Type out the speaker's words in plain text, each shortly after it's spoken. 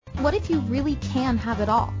What if you really can have it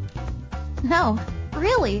all? No,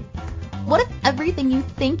 really. What if everything you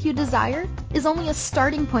think you desire is only a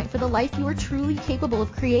starting point for the life you are truly capable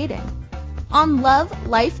of creating? On Love,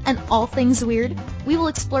 Life, and All Things Weird, we will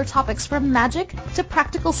explore topics from magic to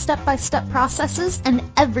practical step-by-step processes and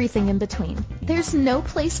everything in between. There's no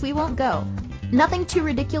place we won't go. Nothing too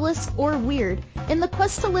ridiculous or weird in the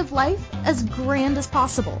quest to live life as grand as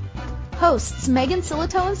possible. Hosts Megan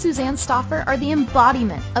Silito and Suzanne Stoffer are the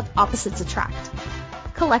embodiment of opposites attract.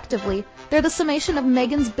 Collectively, they're the summation of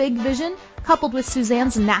Megan's big vision coupled with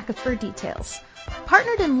Suzanne's knack for details.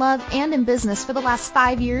 Partnered in love and in business for the last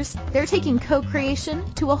 5 years, they're taking co-creation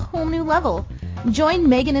to a whole new level. Join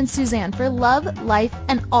Megan and Suzanne for Love, Life,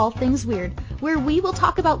 and All Things Weird, where we will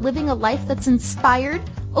talk about living a life that's inspired,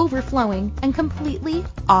 overflowing, and completely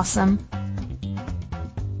awesome.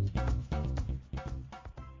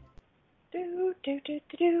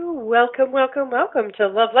 Welcome, welcome, welcome to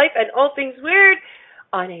Love, Life, and All Things Weird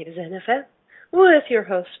on A to Zen FM with your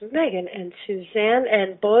hosts, Megan and Suzanne.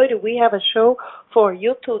 And boy, do we have a show for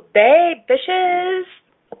you today, bitches.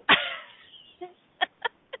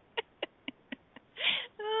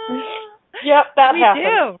 Yep, that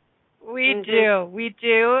happened. We do.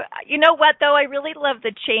 You know what, though? I really love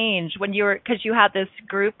the change when because you had this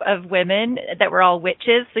group of women that were all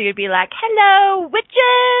witches, so you'd be like, hello,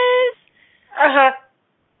 witches! Uh-huh.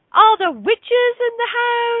 All the witches in the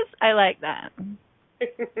house. I like that.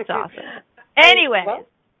 It's awesome. Anyway.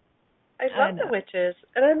 I love the witches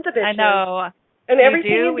and the bitches. I know. And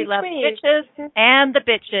everything in between. We love the bitches and the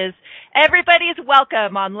bitches. Everybody's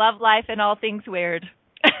welcome on Love, Life, and All Things Weird.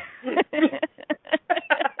 You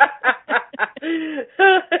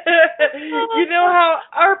know how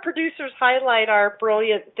our producers highlight our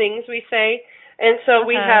brilliant things we say? And so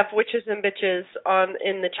we have witches and bitches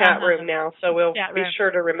in the chat room now, so we'll be sure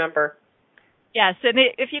to remember. Yes, and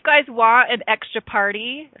if you guys want an extra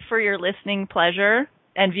party for your listening pleasure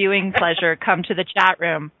and viewing pleasure, come to the chat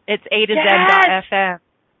room. It's a2zen.fm.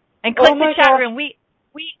 And click the chat room. We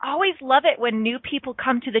always love it when new people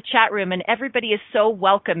come to the chat room, and everybody is so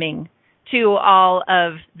welcoming to all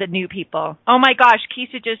of the new people. Oh, my gosh,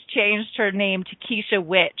 Keisha just changed her name to Keisha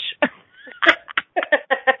Witch.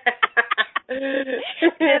 In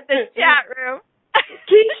the chat room.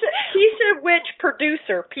 Keisha Witch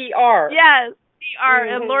Producer, PR. Yes, PR.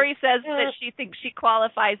 And Lori says that she thinks she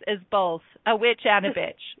qualifies as both, a witch and a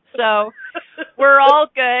bitch. So we're all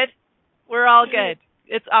good. We're all good.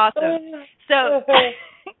 It's awesome.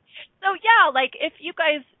 So yeah, like if you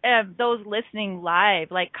guys, those listening live,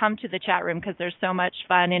 like come to the chat room because there's so much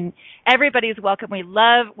fun and everybody's welcome. We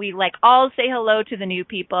like all say hello to the new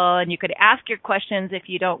people, and you could ask your questions if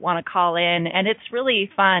you don't want to call in, and it's really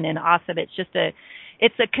fun and awesome. It's just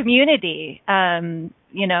it's a community,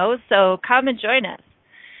 so come and join us.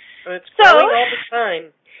 It's growing all the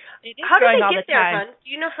time. It is how do growing they all get the there, time. hon? Do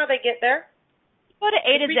you know how they get there? Go to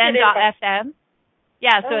a2zen.fm.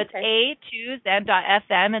 Yeah, so it's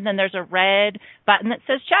a2zen.fm, and then there's a red button that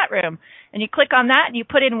says chat room. And you click on that, and you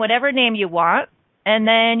put in whatever name you want, and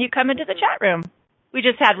then you come into the chat room. We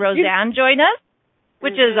just had Roseanne join us,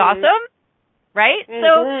 which is awesome, right?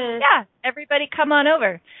 So, yeah, everybody come on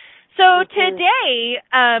over. So today,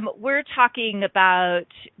 we're talking about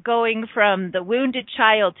going from the wounded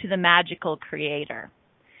child to the magical creator.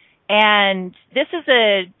 And this is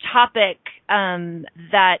a topic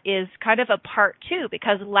that is kind of a part two,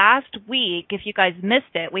 because last week, if you guys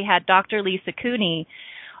missed it, we had Dr. Lisa Cooney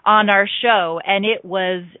on our show, and it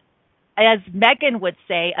was, as Megan would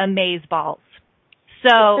say, amazeballs.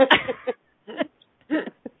 So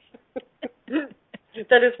that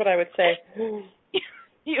is what I would say.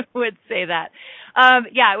 You would say that.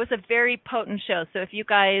 Yeah, it was a very potent show. So if you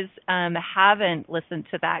guys haven't listened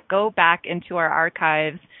to that, go back into our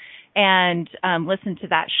archives and listen to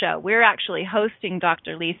that show. We're actually hosting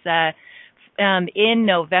Dr. Lisa in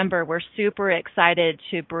November. We're super excited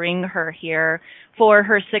to bring her here for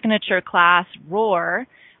her signature class, Roar.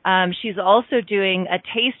 She's also doing a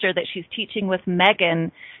taster that she's teaching with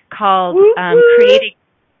Megan called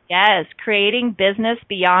Creating Business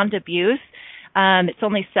Beyond Abuse. It's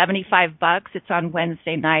only $75. It's on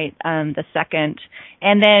Wednesday night, the 2nd.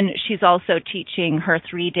 And then she's also teaching her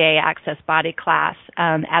 3-day Access Body class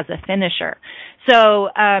as a finisher. So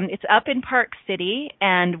it's up in Park City,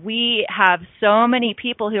 and we have so many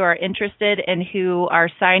people who are interested and who are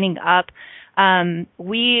signing up.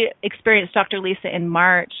 We experienced Dr. Lisa in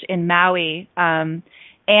March in Maui,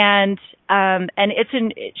 and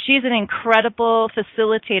she's an incredible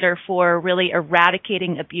facilitator for really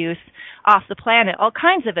eradicating abuse off the planet, all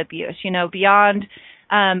kinds of abuse, beyond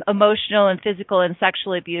emotional and physical and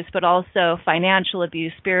sexual abuse, but also financial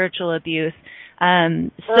abuse, spiritual abuse.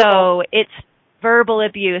 So it's verbal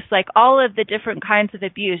abuse, like all of the different kinds of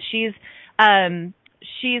abuse. She's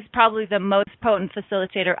probably the most potent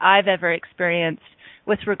facilitator I've ever experienced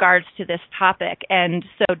with regards to this topic. And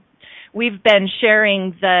so we've been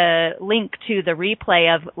sharing the link to the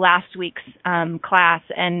replay of last week's class,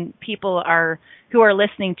 and people who are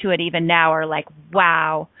listening to it even now are like,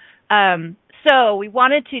 wow. So we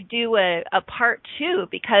wanted to do a part 2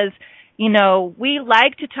 because, we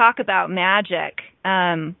like to talk about magic.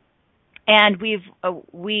 And we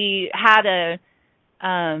had a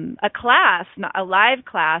class, a live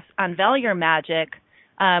class, Unveil Your Magic,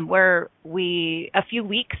 where a few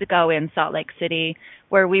weeks ago in Salt Lake City,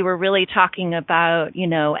 where we were really talking about,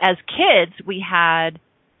 as kids, we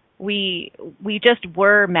just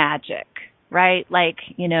were magic, right? Like,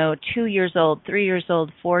 2 years old, 3 years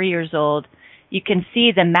old, 4 years old, you can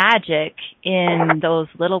see the magic in those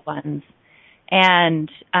little ones. And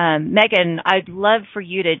Megan, I'd love for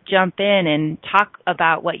you to jump in and talk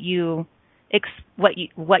about what you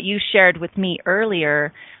shared with me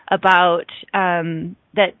earlier about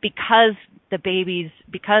that because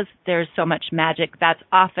there's so much magic, that's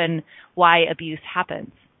often why abuse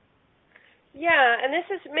happens. Yeah, and this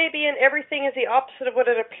is maybe in everything is the opposite of what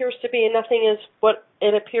it appears to be, and nothing is what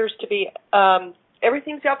it appears to be.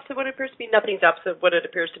 Everything's the opposite of what it appears to be, nothing's the opposite of what it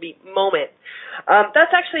appears to be moment.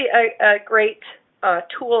 That's actually a great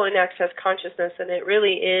tool in Access Consciousness, and it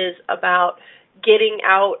really is about getting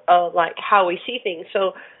out of like how we see things.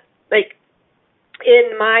 So like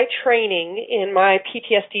in my training, in my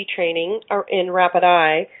PTSD training or in Rapid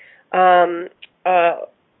Eye,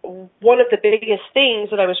 one of the biggest things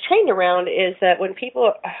that I was trained around is that when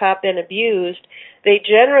people have been abused, they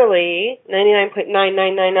generally,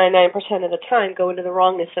 99.99999% of the time, go into the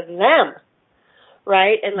wrongness of them,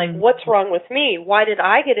 right? And like, what's wrong with me? Why did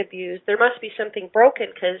I get abused? There must be something broken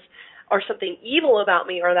or something evil about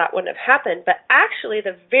me, or that wouldn't have happened. But actually,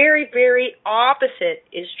 the very, very opposite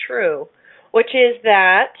is true, which is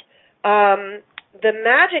that the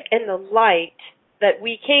magic and the light that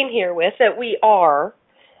we came here with, that we are,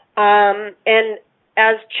 and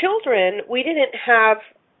as children, we didn't have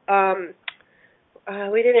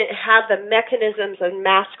the mechanisms and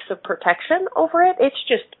masks of protection over it. It's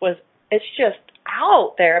just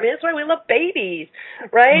out there. I mean, that's why we love babies,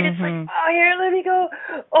 right? It's like, oh, here, let me go.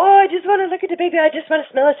 Oh, I just want to look at the baby. I just want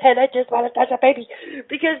to smell his head. I just want to touch a baby.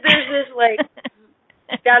 Because there's this, like,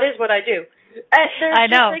 that is what I do. I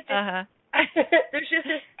know. There's just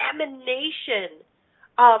this emanation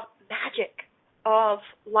of magic, of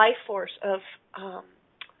life force, of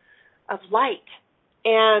light.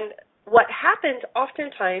 And what happens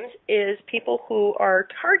oftentimes is people who are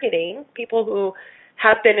targeting, people who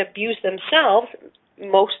have been abused themselves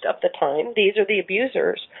most of the time, these are the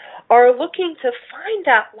abusers, are looking to find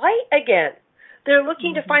that light again. They're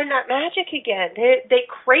looking to find that magic again. They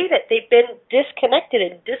crave it. They've been disconnected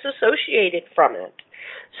and disassociated from it.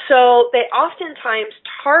 So they oftentimes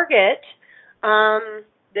target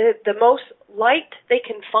the most light they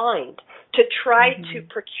can find to try to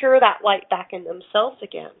procure that light back in themselves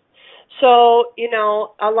again. So,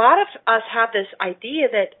 a lot of us have this idea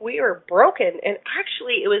that we are broken, and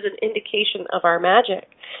actually it was an indication of our magic.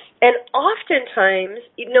 And oftentimes,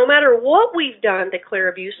 no matter what we've done to clear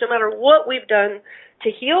abuse, no matter what we've done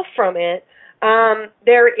to heal from it,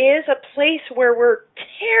 there is a place where we're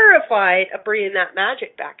terrified of bringing that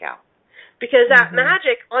magic back out. Because that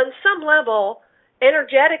magic, on some level,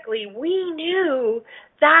 energetically, we knew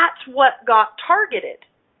that's what got targeted.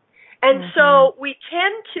 And so we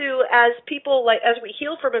tend to, as people, like, as we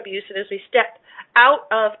heal from abuse and as we step out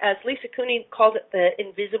of, as Lisa Cooney calls it, the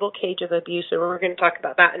invisible cage of abuse, and we're going to talk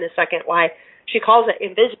about that in a second, why she calls it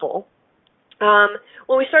invisible.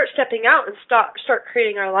 When we start stepping out and start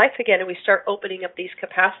creating our life again, and we start opening up these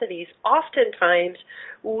capacities, oftentimes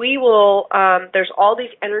we will, there's all these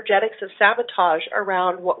energetics of sabotage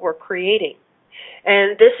around what we're creating.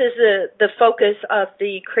 And this is the focus of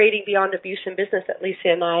the Creating Beyond Abuse in Business that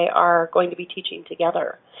Lisa and I are going to be teaching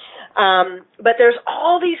together. But there's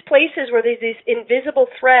all these places where there's these invisible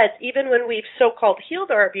threads, even when we've so-called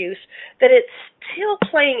healed our abuse, that it's still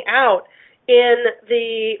playing out in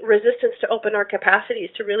the resistance to open our capacities,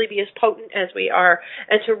 to really be as potent as we are,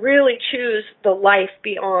 and to really choose the life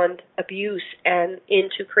beyond abuse and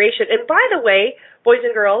into creation. And by the way, boys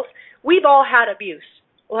and girls, we've all had abuse.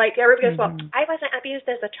 Like, everybody goes, well, I wasn't abused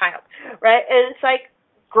as a child, right? And it's like,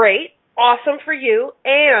 great, awesome for you,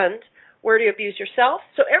 and where do you abuse yourself?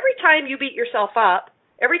 So every time you beat yourself up,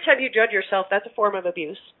 every time you judge yourself, that's a form of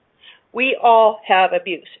abuse. We all have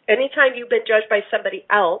abuse. Anytime you've been judged by somebody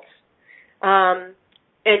else,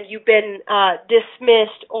 and you've been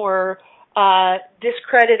dismissed or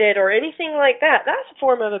discredited or anything like that, that's a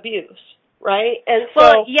form of abuse, right? And so,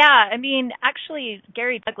 well, yeah, I mean, actually,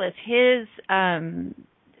 Gary Douglas, his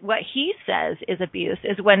what he says is abuse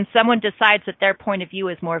is when someone decides that their point of view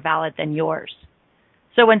is more valid than yours.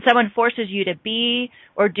 So when someone forces you to be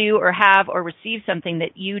or do or have or receive something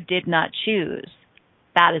that you did not choose,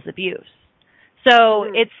 that is abuse. So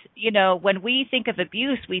it's, you know, when we think of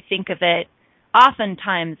abuse, we think of it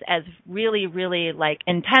oftentimes as really, really like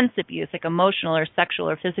intense abuse, like emotional or sexual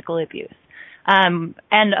or physical abuse. And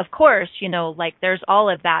of course, you know, like there's all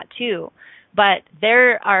of that too. But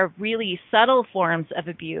there are really subtle forms of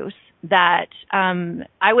abuse that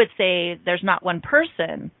I would say there's not one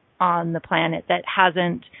person on the planet that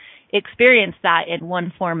hasn't experienced that in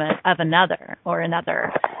one form of another or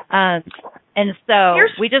another. And so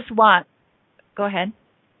we just want, go ahead.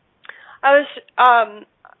 A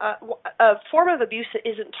form of abuse that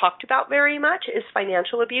isn't talked about very much is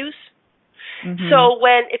financial abuse. Mm-hmm. So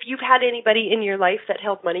if you've had anybody in your life that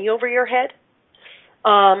held money over your head,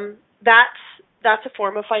 that's a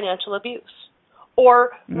form of financial abuse.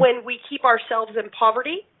 Or when we keep ourselves in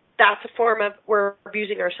poverty, that's a form of we're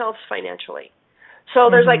abusing ourselves financially. So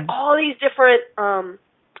there's like all these different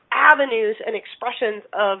avenues and expressions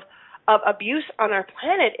of abuse on our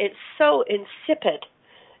planet. It's so insipid.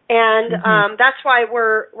 And that's why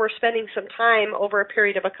we're spending some time over a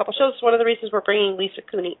period of a couple shows. One of the reasons we're bringing Lisa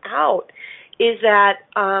Cooney out is that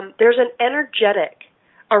there's an energetic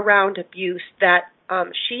around abuse that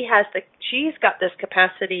she's got this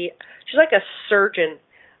capacity. She's like a surgeon.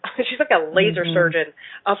 She's like a laser surgeon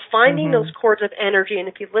of finding those cords of energy. And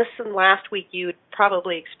if you listened last week, you'd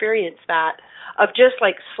probably experience that, of just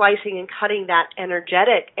like slicing and cutting that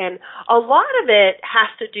energetic. And a lot of it has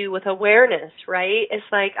to do with awareness, right?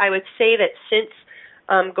 It's like I would say that since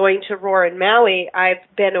going to Roar in Maui, I've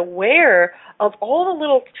been aware of all the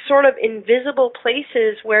little sort of invisible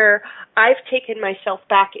places where I've taken myself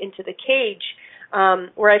back into the cage,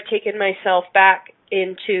 where I've taken myself back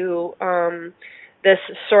into this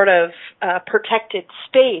sort of protected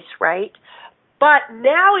space, right? But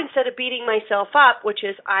now instead of beating myself up, which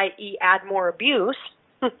is, i.e., add more abuse,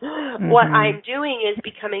 what I'm doing is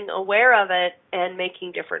becoming aware of it and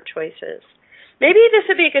making different choices. Maybe this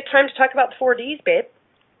would be a good time to talk about the 4Ds, babe.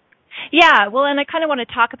 Yeah, well, and I kind of want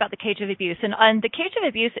to talk about the cage of abuse. And the cage of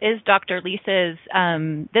abuse is Dr. Lisa's,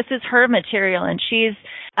 this is her material, and she's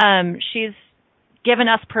given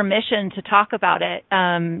us permission to talk about it.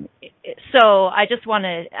 So I just want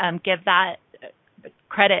to give that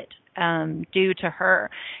credit due to her.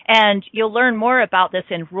 And you'll learn more about this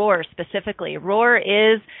in Roar specifically. Roar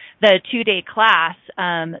is the 2-day class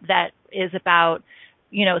that is about,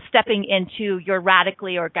 you know, stepping into your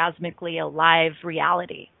radically orgasmically alive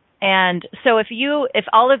reality. And so if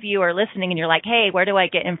all of you are listening and you're like, hey, where do I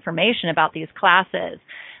get information about these classes?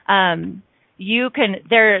 You can,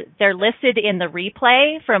 they're listed in the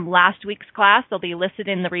replay from last week's class. They'll be listed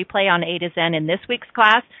in the replay on A to Zen in this week's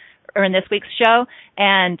class or in this week's show.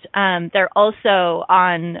 And they're also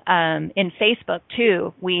on in Facebook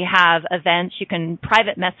too. We have events. You can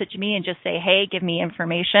private message me and just say, hey, give me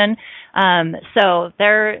information. So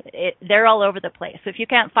they're all over the place. So if you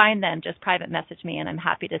can't find them, just private message me and I'm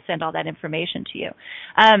happy to send all that information to you.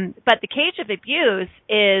 But the cage of abuse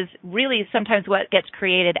is really sometimes what gets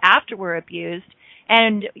created after we're abused.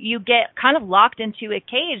 And you get kind of locked into a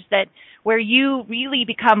cage where you really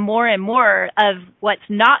become more and more of what's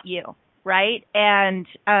not you, right? And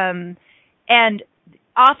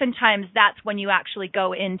oftentimes that's when you actually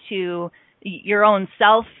go into your own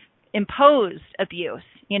self-imposed abuse,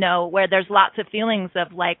 you know, where there's lots of feelings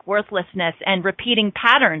of like worthlessness and repeating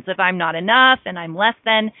patterns of I'm not enough and I'm less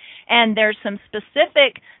than. And there's some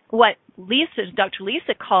specific, what Dr.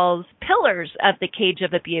 Lisa calls pillars of the cage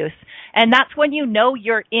of abuse. And that's when you know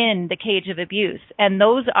you're in the cage of abuse. And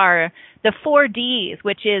those are the 4 Ds,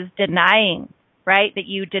 which is denying, right? That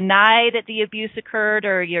you deny that the abuse occurred,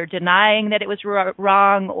 or you're denying that it was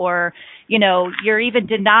wrong, or, you know, you're even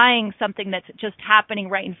denying something that's just happening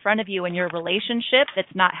right in front of you in your relationship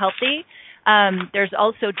that's not healthy. There's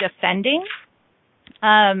also defending,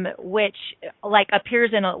 which like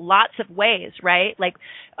appears in lots of ways, right? Like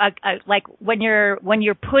when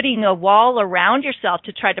you're putting a wall around yourself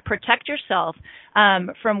to try to protect yourself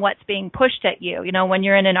from what's being pushed at you. You know, when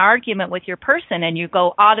you're in an argument with your person and you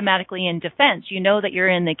go automatically in defense, you know that you're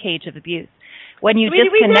in the cage of abuse. When you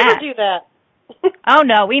disconnect, we never do that. Oh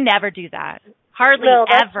no, we never do that. Hardly no,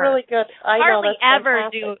 that's ever. Really good. I hardly know, that's ever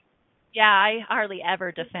fantastic. do. Yeah, I hardly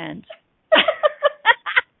ever defend.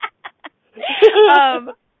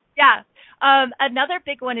 Yeah. Another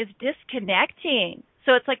big one is disconnecting.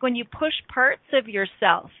 So it's like when you push parts of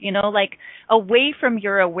yourself, like away from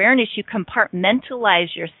your awareness, you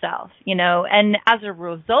compartmentalize yourself, and as a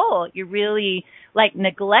result, you really like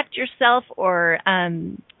neglect yourself or,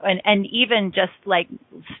 and even just like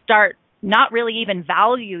start not really even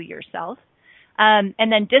value yourself. And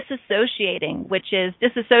then disassociating, which is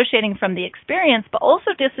disassociating from the experience, but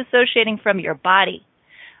also disassociating from your body.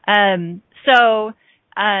 So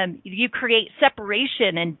you create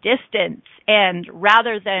separation and distance, and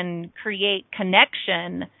rather than create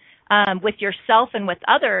connection with yourself and with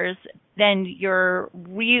others, then you're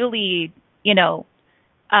really,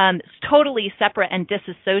 totally separate and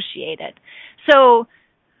disassociated. So,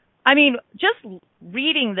 I mean, just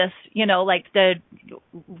reading this, like the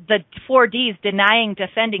 4Ds, denying,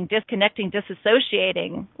 defending, disconnecting,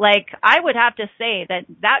 disassociating, like I would have to say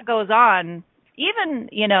that goes on even,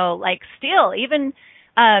 like still, even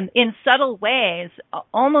in subtle ways,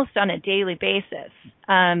 almost on a daily basis,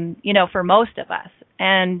 for most of us.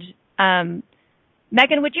 And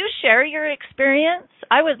Megan, would you share your experience?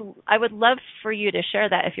 I would love for you to share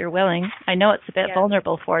that if you're willing. I know it's a bit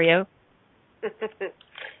vulnerable for you.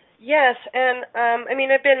 Yes, and I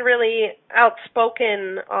mean, I've been really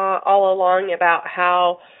outspoken all along about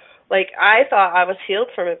how, like, I thought I was healed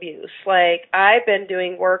from abuse. Like, I've been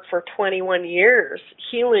doing work for 21 years,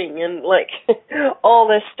 healing and, like, all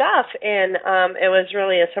this stuff, and it was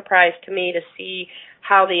really a surprise to me to see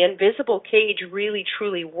how the invisible cage really,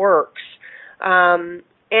 truly works. And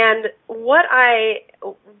one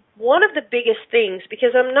of the biggest things,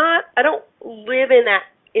 because I don't live in that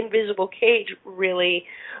invisible cage really,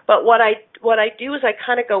 but what I do is I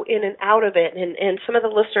kind of go in and out of it, and some of the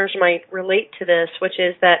listeners might relate to this, which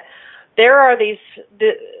is that there are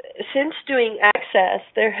since doing Access,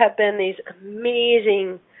 there have been these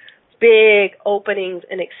amazing big openings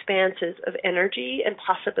and expanses of energy and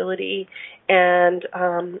possibility, and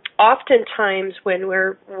oftentimes when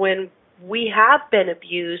we have been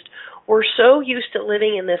abused, we're so used to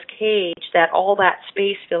living in this cage that all that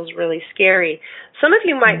space feels really scary. Some of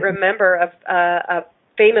you might remember a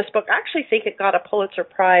famous book. I actually think it got a Pulitzer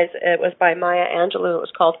Prize. It was by Maya Angelou. It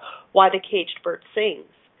was called Why the Caged Bird Sings.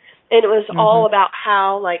 And it was all about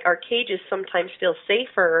how, like, our cages sometimes feel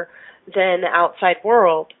safer than the outside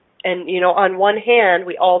world. And, on one hand,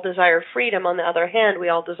 we all desire freedom. On the other hand, we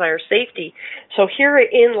all desire safety. So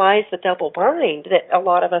herein lies the double bind that a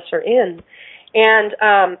lot of us are in. And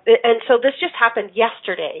so this just happened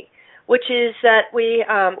yesterday, which is that we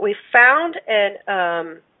found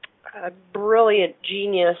a brilliant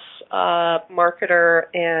genius marketer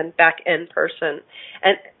and back-end person.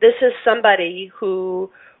 And this is somebody who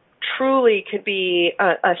truly could be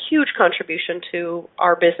a huge contribution to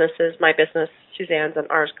our businesses, my business, Suzanne's, and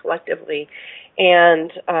ours collectively. And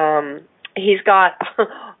he's got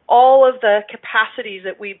all of the capacities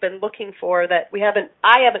that we've been looking for that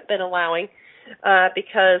I haven't been allowing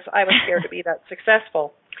because I was scared to be that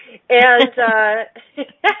successful. And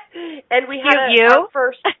and we had our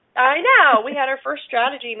first. I know, we had our first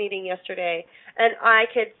strategy meeting yesterday, and I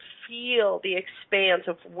could feel the expanse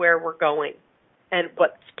of where we're going and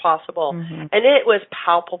what's possible. And it was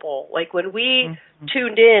palpable. Like when we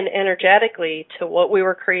tuned in energetically to what we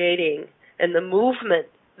were creating and the movement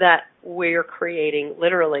that we're creating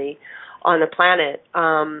literally on the planet,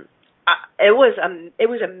 it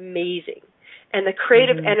was amazing. And the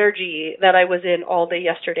creative energy that I was in all day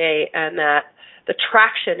yesterday, and that the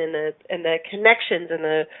traction and the connections and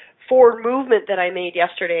the forward movement that I made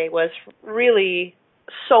yesterday was really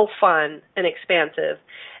so fun and expansive.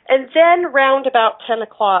 And then round about 10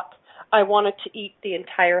 o'clock, I wanted to eat the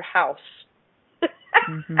entire house.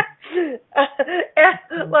 And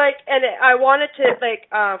I wanted to,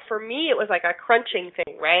 for me, it was like a crunching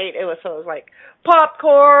thing, right? It was like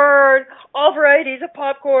popcorn, all varieties of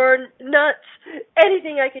popcorn, nuts,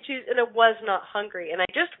 anything I could choose, and it was not hungry. And I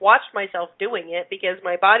just watched myself doing it because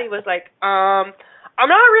my body was like, I'm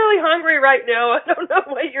not really hungry right now. I don't know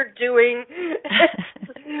what you're doing.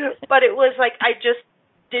 But it was like I just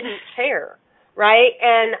didn't care. Right?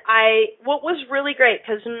 And what was really great,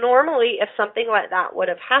 because normally if something like that would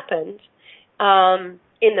have happened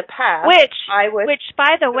in the past, which,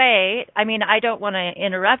 by the way, I mean, I don't want to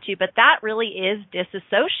interrupt you, but that really is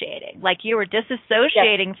disassociating. Like you were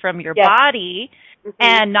disassociating from your body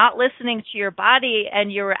and not listening to your body, and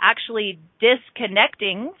you were actually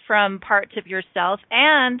disconnecting from parts of yourself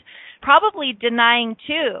and probably denying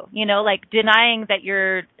too, like denying that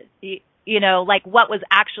you're like what was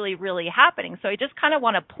actually really happening. So I just kind of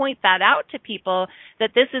want to point that out to people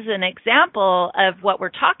that this is an example of what we're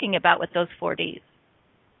talking about with those 4Ds.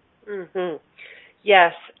 Mhm.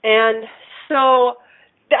 Yes. And so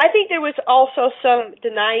I think there was also some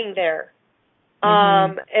denying there.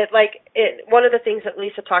 One of the things that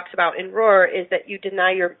Lisa talks about in Roar is that you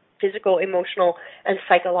deny your physical, emotional, and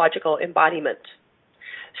psychological embodiment.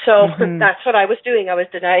 So that's what I was doing. I was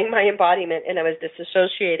denying my embodiment, and I was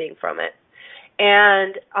disassociating from it.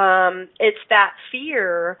 And it's that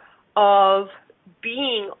fear of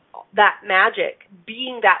being that magic,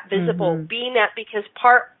 being that visible, being that, because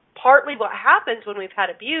partly what happens when we've had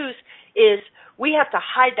abuse is we have to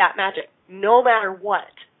hide that magic no matter what,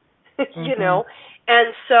 you know.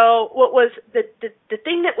 And so what was the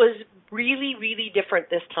thing that was really, really different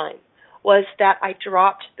this time was that I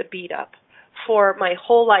dropped the beat up. For my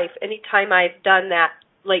whole life, anytime I've done that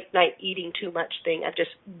late night eating too much thing, I've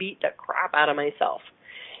just beat the crap out of myself.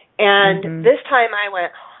 And this time I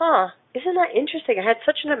went, isn't that interesting? I had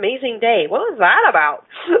such an amazing day. What was that about?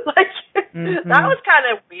 That was kind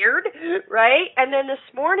of weird, right? And then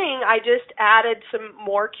this morning I just added some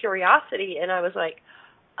more curiosity, and I was like,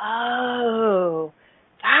 oh,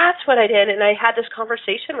 that's what I did. And I had this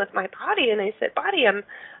conversation with my body, and I said, body, I'm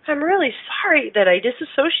really sorry that I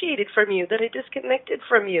disassociated from you, that I disconnected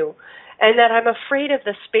from you, and that I'm afraid of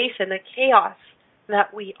the space and the chaos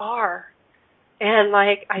that we are. And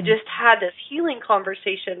I just had this healing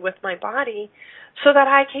conversation with my body so that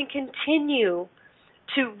I can continue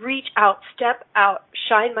to reach out, step out,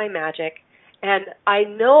 shine my magic. And I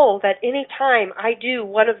know that any time I do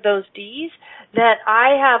one of those Ds, that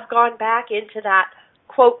I have gone back into that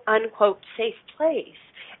quote unquote safe place.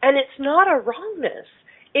 And it's not a wrongness.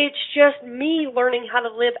 It's just me learning how to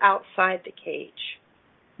live outside the cage.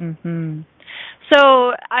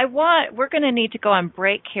 So we're going to need to go on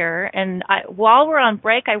break here. And while we're on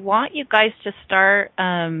break, I want you guys to start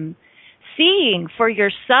seeing for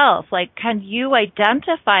yourself, can you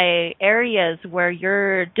identify areas where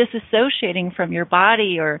you're disassociating from your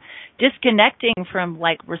body or disconnecting from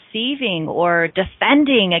receiving or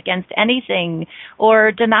defending against anything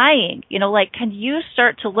or denying? Can you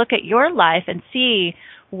start to look at your life and see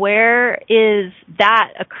where is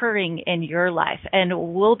that occurring in your life?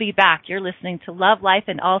 And we'll be back. You're listening to Love, Life,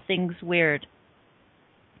 and All Things Weird.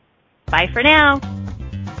 Bye for now.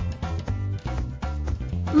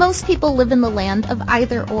 Most people live in the land of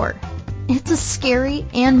either or. It's a scary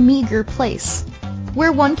and meager place,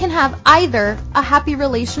 where one can have either a happy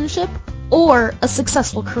relationship or a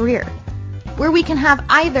successful career, where we can have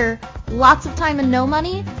either lots of time and no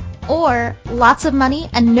money or lots of money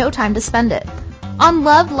and no time to spend it. On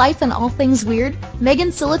Love, Life, and All Things Weird, Megan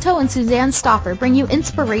Silito and Suzanne Stoffer bring you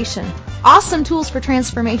inspiration, awesome tools for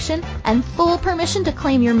transformation, and full permission to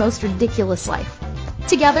claim your most ridiculous life.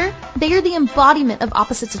 Together, they are the embodiment of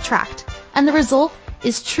opposites attract, and the result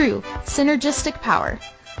is true synergistic power.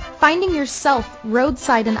 Finding yourself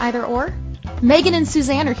roadside in either or? Megan and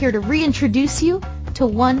Suzanne are here to reintroduce you to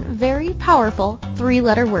one very powerful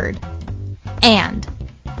 3-letter word. And.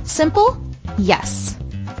 Simple? Yes.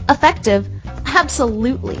 Effective?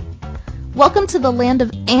 Absolutely. Welcome to the land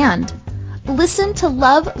of and. Listen to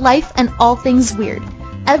Love, Life, and All Things Weird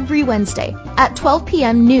every Wednesday at 12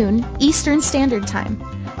 p.m. noon Eastern Standard Time,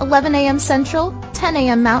 11 a.m. Central, 10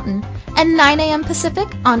 a.m. Mountain, and 9 a.m. Pacific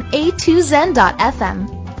on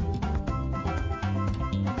A2Zen.fm.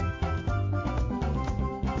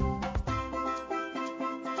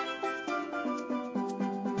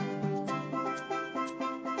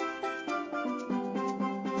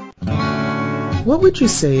 What would you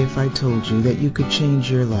say if I told you that you could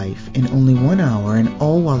change your life in only 1 hour and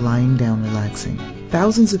all while lying down relaxing?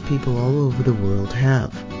 Thousands of people all over the world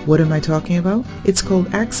have. What am I talking about? It's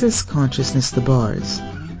called Access Consciousness, the bars.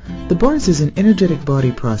 The bars is an energetic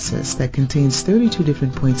body process that contains 32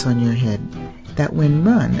 different points on your head that when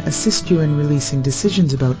run assist you in releasing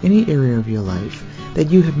decisions about any area of your life that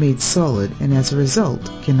you have made solid and as a result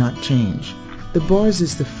cannot change. The bars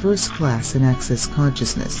is the first class in Access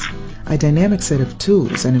Consciousness, a dynamic set of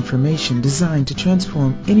tools and information designed to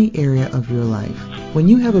transform any area of your life. When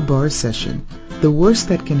you have a bar session, the worst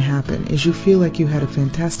that can happen is you feel like you had a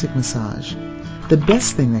fantastic massage. The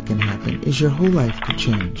best thing that can happen is your whole life could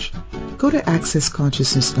change. Go to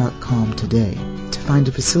accessconsciousness.com today to find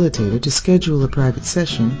a facilitator to schedule a private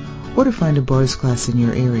session or to find a bars class in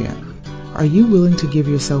your area. Are you willing to give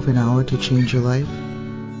yourself an hour to change your life?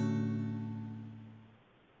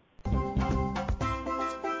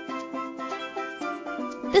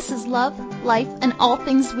 This is Love, Life, and All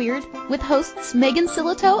Things Weird with hosts Megan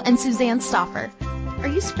Silito and Suzanne Stoffer. Are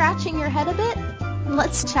you scratching your head a bit?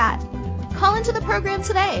 Let's chat. Call into the program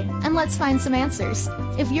today and let's find some answers.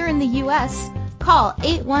 If you're in the U.S., call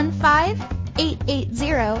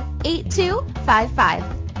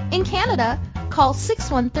 815-880-8255. In Canada, call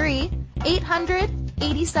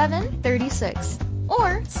 613-800-8736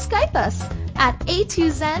 or Skype us at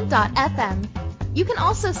a2zen.fm. You can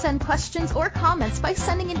also send questions or comments by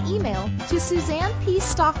sending an email to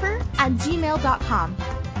suzannepstoffer@gmail.com.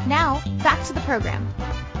 Now, back to the program.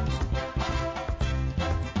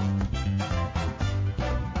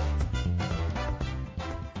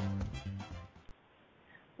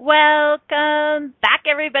 Welcome back,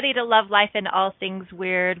 everybody, to Love, Life, and All Things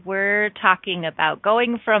Weird. We're talking about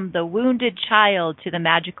going from the wounded child to the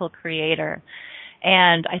magical creator.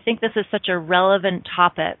 And I think this is such a relevant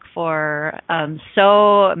topic for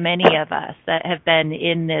so many of us that have been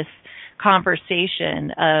in this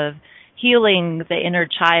conversation of healing the inner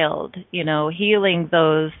child, healing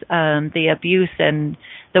those, the abuse and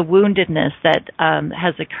the woundedness that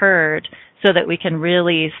has occurred, so that we can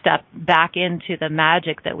really step back into the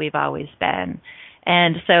magic that we've always been.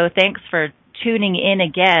 And so thanks for tuning in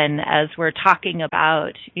again as we're talking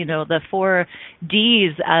about, the 4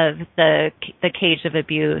 Ds of the cage of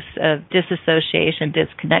abuse, of disassociation,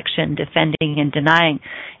 disconnection, defending, and denying.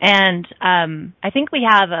 And I think we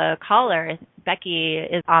have a caller. Becky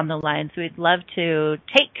is on the line, so we'd love to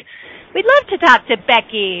talk to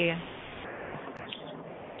Becky.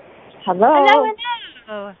 Hello.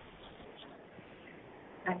 Hello.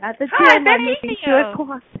 I'm at the gym. Hi,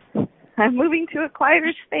 I'm moving to a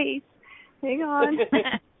quieter space. Hang on.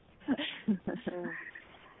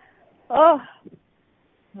 Oh,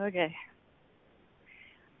 okay.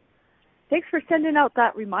 Thanks for sending out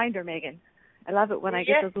that reminder, Megan. I love it when I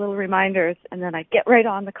get those little reminders and then I get right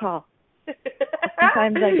on the call.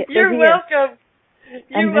 Sometimes I get busy. You're welcome.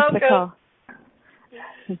 You're welcome.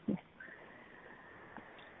 The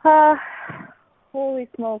call. Holy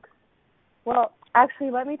smokes. Well,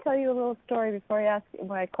 actually, let me tell you a little story before I ask you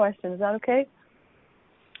my question. Is that okay?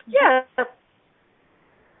 Yeah.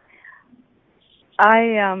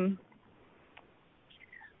 I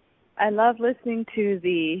love listening to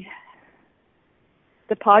the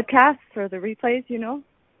podcasts or the replays,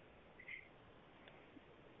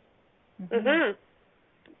 Mhm.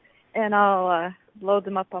 And I'll load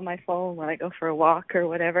them up on my phone when I go for a walk or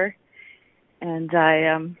whatever. And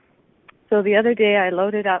so the other day I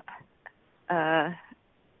loaded up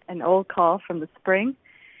an old call from the spring,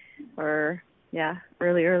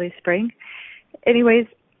 early spring. Anyways,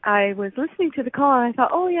 I was listening to the call and I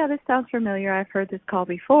thought, oh yeah, this sounds familiar. I've heard this call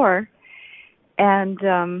before. And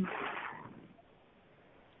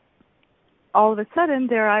all of a sudden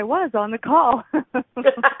there I was on the call. So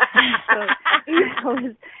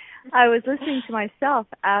I was listening to myself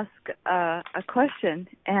ask a question,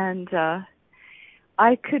 and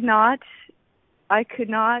I could not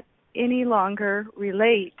any longer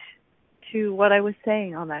relate to what I was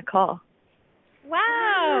saying on that call.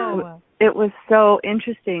 Wow. It was so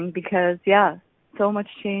interesting because, so much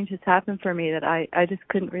change has happened for me that I just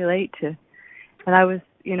couldn't relate to. And I was,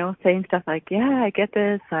 saying stuff like, yeah, I get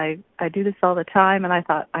this. I do this all the time. And I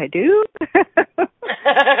thought, I do?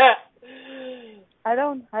 I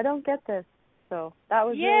don't get this. So that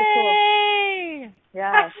was really cool.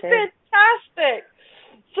 Yeah. That's fantastic.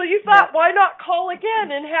 So you thought, why not call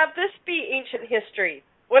again and have this be ancient history?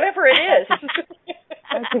 Whatever it is.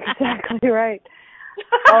 That's exactly right.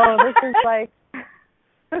 Oh,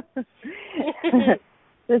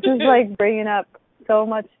 this is like bringing up so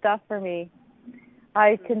much stuff for me.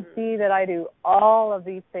 I can see that I do all of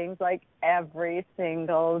these things like every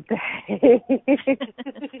single day.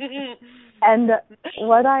 And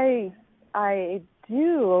what I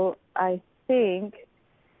do, I think,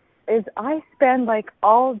 is I spend like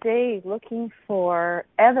all day looking for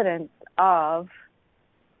evidence of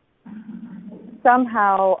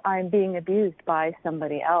somehow I'm being abused by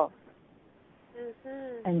somebody else.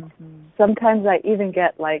 Mm-hmm. And sometimes I even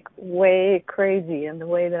get like way crazy in the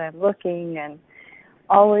way that I'm looking, and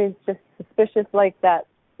always just suspicious like that,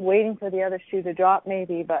 waiting for the other shoe to drop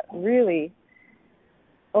maybe, but really,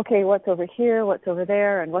 okay, what's over here, what's over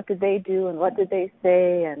there, and what did they do, and what did they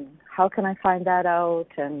say, and how can I find that out,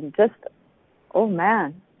 and just, oh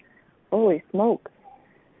man, holy smokes.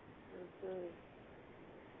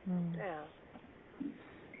 Mm-hmm. Yeah.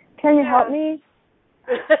 Can you help me?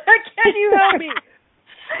 Can you help me?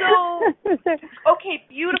 So, okay,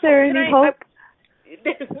 beautiful. Is there any hope?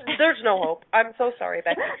 There's no hope. I'm so sorry,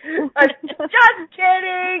 Becky. Just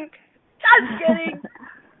kidding.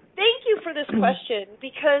 Thank you for this question,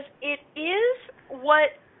 because it is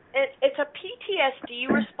it's a PTSD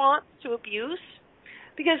response to abuse.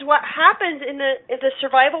 Because what happens in the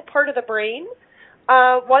survival part of the brain,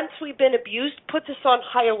 once we've been abused, puts us on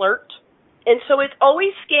high alert. And so it's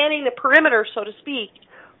always scanning the perimeter, so to speak,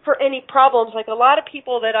 for any problems. Like a lot of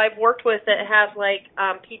people that I've worked with that have like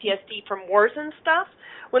PTSD from wars and stuff,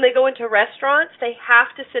 when they go into restaurants, they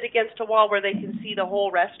have to sit against a wall where they can see the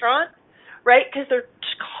whole restaurant, right? Because they're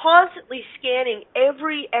constantly scanning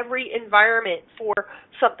every environment for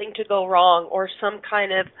something to go wrong or some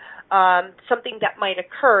kind of something that might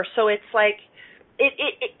occur. So it's like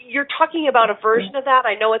you're talking about a version of that.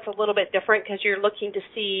 I know it's a little bit different because you're looking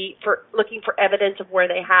for evidence of where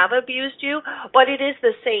they have abused you, but it is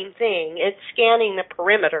the same thing. It's scanning the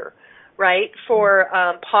perimeter, right, for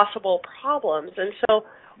possible problems. And so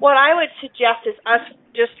what I would suggest is us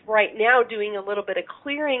just right now doing a little bit of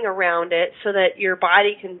clearing around it so that your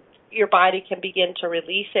body can begin to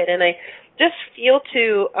release it. And I just feel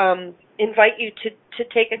to invite you to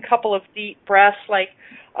take a couple of deep breaths, like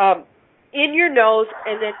in your nose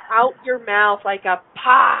and then out your mouth, like a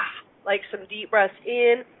pah, like some deep breaths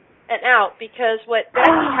in and out. Because what Becky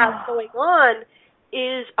has going on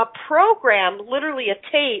is a program, literally a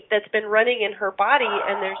tape that's been running in her body,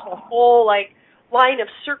 and there's a whole like line of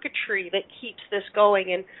circuitry that keeps this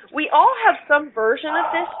going. And we all have some version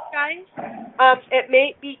of this, guys. It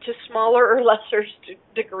may be to smaller or lesser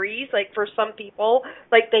degrees. Like for some people,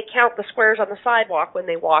 like they count the squares on the sidewalk when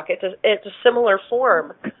they walk. It's a similar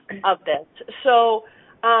form of this. So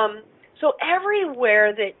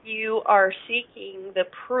everywhere that you are seeking the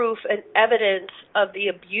proof and evidence of the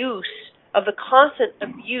abuse, of the constant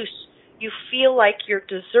abuse, you feel like you're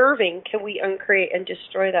deserving, can we uncreate and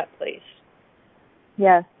destroy that place?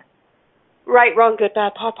 Yes. Right, wrong, good,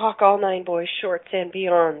 bad, POC, all nine boys, shorts, and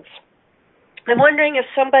beyonds. I'm wondering if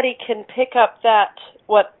somebody can pick up that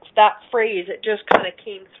phrase. It just kind of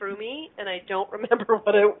came through me, and I don't remember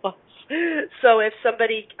what it was. So if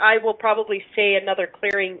somebody, I will probably say another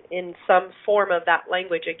clearing in some form of that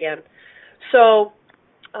language again. So,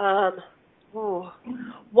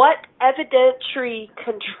 what evidentiary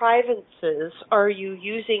contrivances are you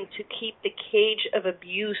using to keep the cage of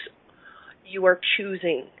abuse you are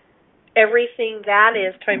choosing? Everything that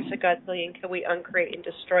is times a godzillion, can we uncreate and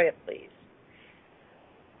destroy it, please?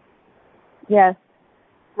 Yes.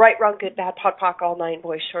 Right, wrong, good, bad, POC, all nine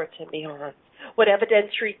boys, shorts, and beyond. What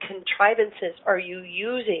evidentiary contrivances are you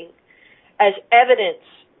using as evidence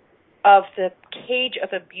of the cage of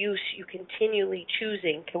abuse you continually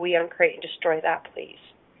choosing? Can we uncreate and destroy that, please?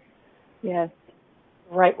 Yes.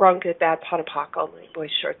 Right, wrong, good, bad, POC, all nine boys,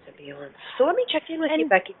 shorts, and beyond. So let me check in with you,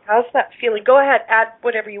 Becky. How's that feeling? Go ahead, add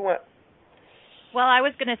whatever you want. Well, I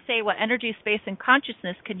was going to say, what energy, space, and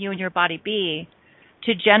consciousness can you and your body be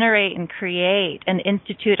to generate and create and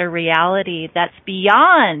institute a reality that's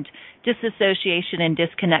beyond disassociation and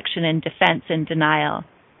disconnection and defense and denial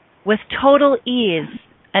with total ease?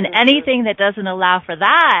 And anything that doesn't allow for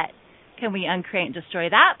that, can we uncreate and destroy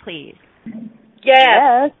that, please?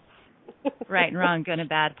 Yes. Right and wrong, good and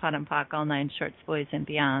bad, POD and POC, all nine shorts, boys, and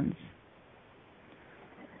beyonds.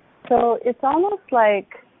 So it's almost like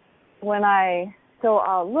when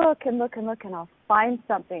I'll look and look and look, and I'll find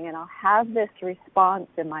something, and I'll have this response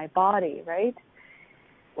in my body, right,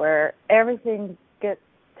 where everything gets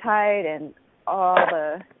tight and all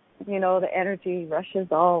the energy rushes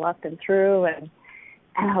all up and through, and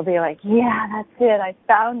I'll be like, yeah, that's it, I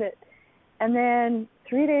found it. And then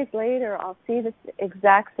 3 days later, I'll see this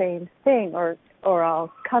exact same thing, or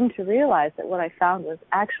I'll come to realize that what I found was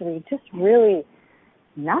actually just really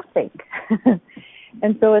nothing.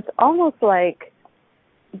 And so it's almost like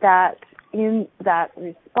that in that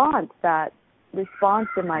response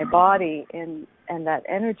in my body and that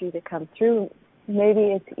energy that comes through,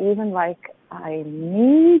 maybe it's even like I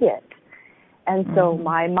need it. And so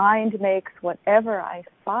my mind makes whatever I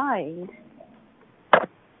find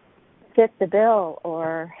fit the bill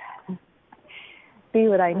or be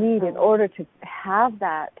what I need in order to have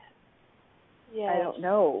that, I don't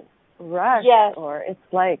know, rush, or it's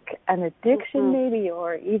like an addiction maybe,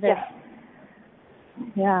 or even,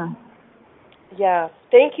 Yeah,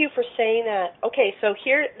 thank you for saying that. Okay, so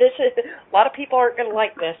here, this is, a lot of people aren't going to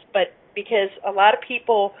like this, but because a lot of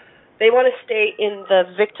people, they want to stay in the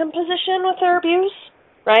victim position with their abuse,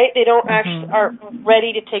 right? They don't actually are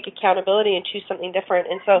ready to take accountability and choose something different.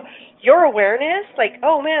 And so your awareness, like,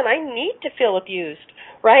 oh man, I need to feel abused,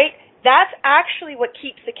 right? That's actually what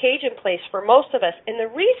keeps the cage in place for most of us. And the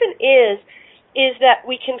reason is that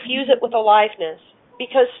we confuse it with aliveness.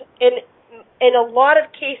 Because in a lot of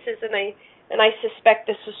cases, and I suspect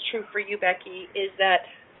this is true for you, Becky, is that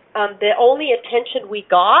the only attention we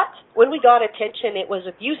got, when we got attention, it was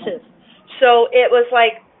abusive. So it was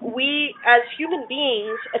like we, as human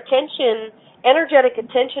beings, attention, energetic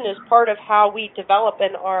attention is part of how we develop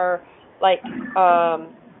in our, like,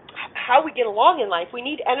 how we get along in life. We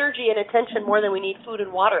need energy and attention more than we need food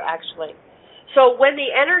and water, actually. So when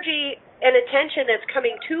the energy and attention that's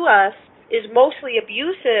coming to us is mostly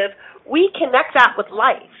abusive, we connect that with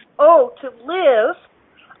life. Oh, to live,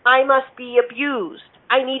 I must be abused.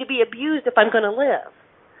 I need to be abused if I'm going to live.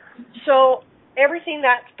 So everything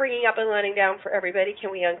that's bringing up and letting down for everybody,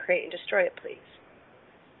 can we uncreate and destroy it, please?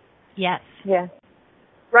 Yes. Yes.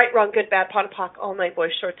 Right, wrong, good, bad, pot and pock, all night,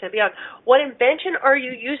 boys, shorts, and beyond. What invention are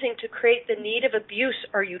you using to create the need of abuse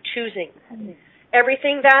are you choosing?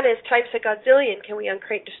 Everything that is types a godzillion. Can we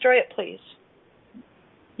uncreate, destroy it, please?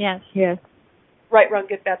 Yes. Yes. Right, wrong,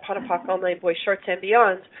 good, bad, pot and pock, all night, boys, shorts, and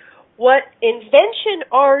beyond. What invention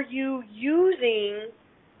are you using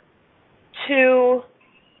to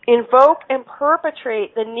invoke and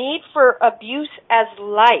perpetrate the need for abuse as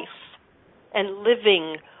life and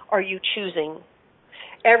living are you choosing?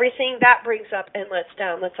 Everything that brings up and lets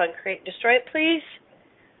down, let's uncreate and destroy it, please.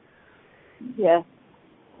 Yes.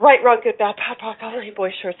 Right, wrong, good, bad, pot, pock, all night,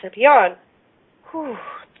 boys, shorts, and beyond. Whew.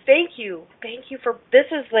 Thank you. Thank you for, this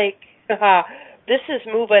is like, this is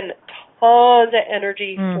moving tons of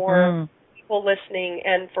energy for people listening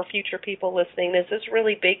and for future people listening. This is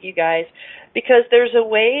really big, you guys, because there's a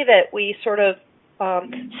way that we sort of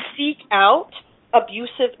seek out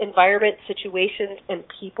abusive environment, situations, and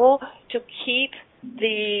people to keep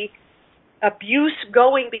the abuse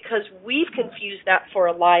going because we've confused that for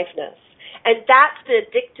aliveness. And that's the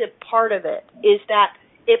addictive part of it, is that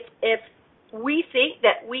if we think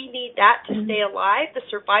that we need that to stay alive, the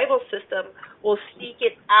survival system will seek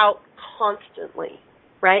it out constantly,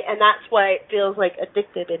 right? And that's why it feels like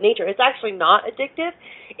addictive in nature. It's actually not addictive.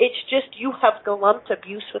 It's just you have lumped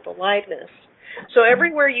abuse with aliveness. So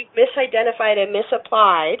everywhere you've misidentified and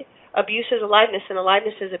misapplied, abuse is aliveness and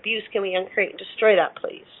aliveness is abuse, can we uncreate and destroy that,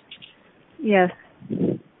 please? Yes.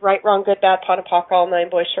 Right, wrong, good, bad, pot and pock, all nine,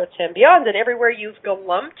 boys, shorts, and beyond. And everywhere you've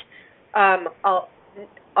lumped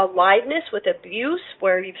aliveness with abuse,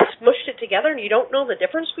 where you've smushed it together and you don't know the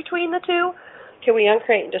difference between the two, can we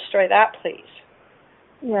uncreate and destroy that, please?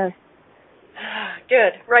 Yes.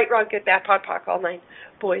 Good. Right, wrong, good, bad, pot, pock, all nine,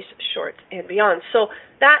 boys, shorts, and beyond. So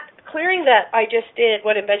that clearing that I just did,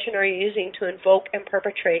 what invention are you using to invoke and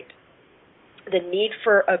perpetrate the need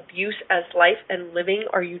for abuse as life and living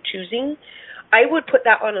are you choosing? I would put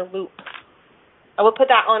that on a loop. I would put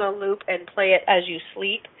that on a loop and play it as you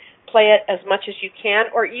sleep. Play it as much as you can,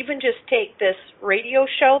 or even just take this radio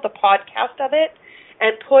show, the podcast of it,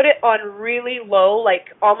 and put it on really low,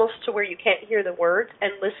 like almost to where you can't hear the words,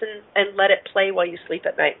 and listen and let it play while you sleep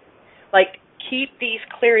at night. Like, keep these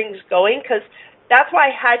clearings going, because that's why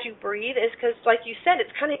I had you breathe, is because, like you said,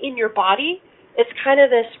 it's kind of in your body. It's kind of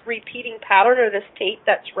this repeating pattern or this tape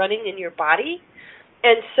that's running in your body.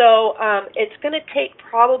 And so it's going to take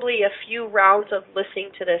probably a few rounds of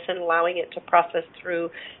listening to this and allowing it to process through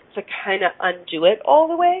to kind of undo it all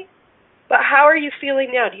the way. But how are you feeling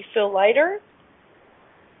now? Do you feel lighter?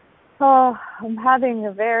 Oh, I'm having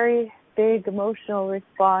a very big emotional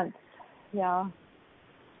response. Yeah.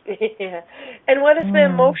 Yeah. And what is the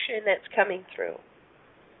emotion that's coming through?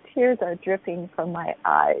 Tears are dripping from my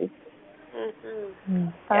eyes. Mm-hmm.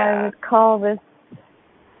 Yeah. I would call this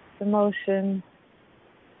emotion,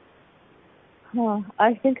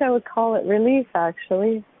 I think I would call it relief,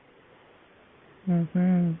 actually.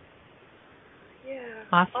 Mhm. Yeah.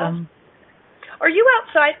 Awesome. Are you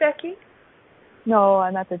outside, Becky? No,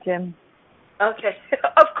 I'm at the gym. Okay.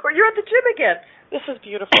 Of course, you're at the gym again. This is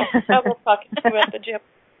beautiful. I will talk to you at the gym.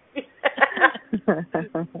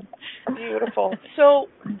 Beautiful. So,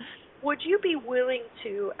 would you be willing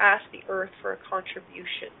to ask the earth for a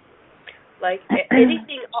contribution? Like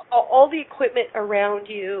anything, all the equipment around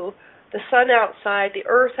you, the sun outside, the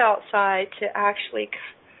earth outside, to actually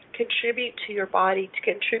contribute to your body,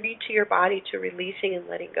 to releasing and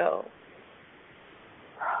letting go?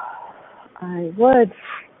 I would.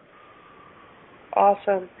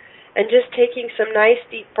 Awesome. And just taking some nice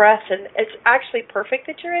deep breaths, and it's actually perfect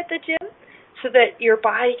that you're at the gym so that your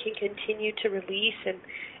body can continue to release.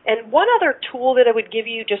 And one other tool that I would give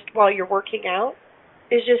you just while you're working out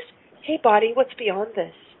is just, hey, body, what's beyond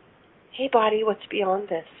this? Hey, body, what's beyond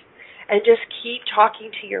this? And just keep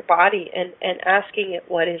talking to your body and asking it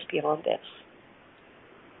what is beyond this.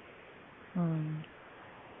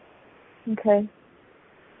 Okay.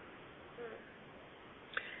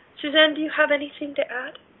 Suzanne, do you have anything to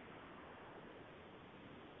add?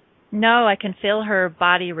 No, I can feel her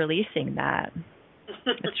body releasing that.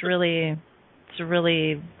 It's really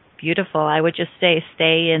beautiful. I would just say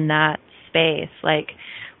stay in that space. Like,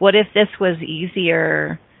 what if this was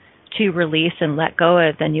easier to release and let go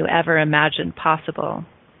of than you ever imagined possible?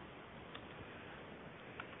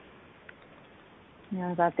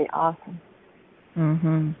 Yeah, that'd be awesome.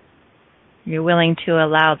 Mhm. You're willing to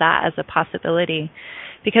allow that as a possibility,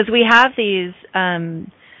 because we have these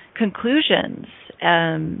conclusions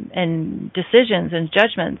and decisions and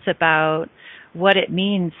judgments about what it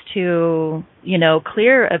means to,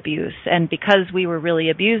 clear abuse. And because we were really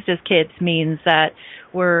abused as kids means that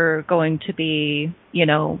we're going to be,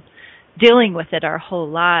 dealing with it our whole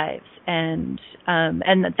lives. And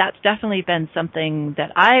that's definitely been something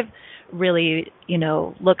that I've really,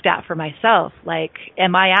 looked at for myself. Like,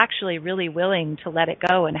 am I actually really willing to let it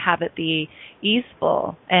go and have it be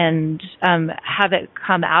easeful and have it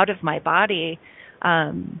come out of my body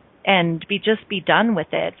and be done with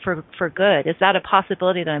it for good? Is that a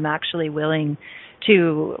possibility that I'm actually willing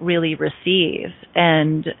to really receive?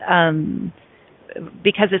 And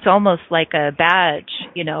because it's almost like a badge,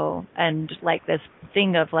 and like this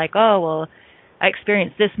thing of like, oh, well, I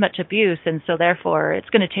experienced this much abuse, and so therefore it's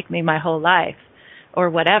going to take me my whole life or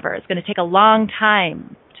whatever. It's going to take a long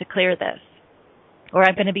time to clear this, or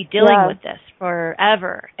I'm going to be dealing with this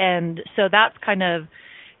forever. And so that's kind of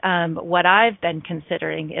what I've been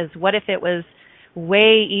considering is, what if it was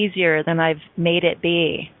way easier than I've made it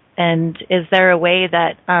be? And is there a way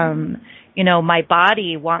that, my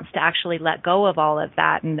body wants to actually let go of all of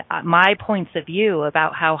that? And my points of view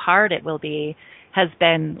about how hard it will be has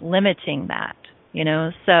been limiting that,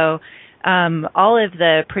 So all of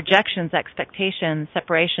the projections, expectations,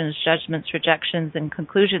 separations, judgments, rejections, and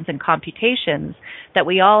conclusions and computations that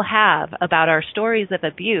we all have about our stories of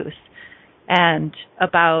abuse and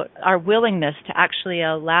about our willingness to actually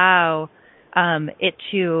allow it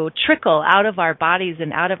to trickle out of our bodies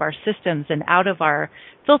and out of our systems and out of our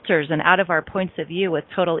filters and out of our points of view with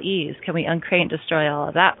total ease. Can we uncreate and destroy all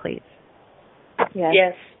of that, please?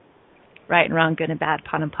 Yes. Right and wrong, good and bad,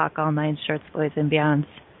 pot and pock, all nine shorts, boys and beyonds.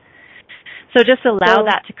 So just allow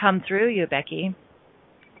that to come through you, Becky.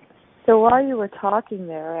 So while you were talking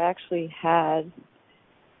there, I actually had,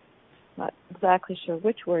 not exactly sure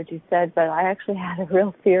which word you said, but I actually had a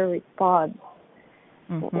real fear response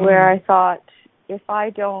where I thought, if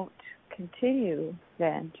I don't continue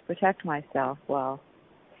then to protect myself,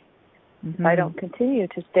 if I don't continue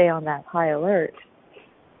to stay on that high alert,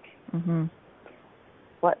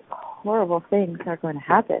 what horrible things are going to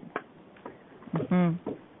happen?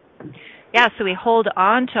 Yeah, so we hold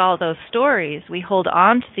on to all those stories. We hold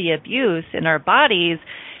on to the abuse in our bodies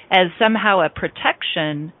as somehow a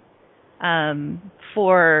protection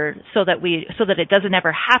so that it doesn't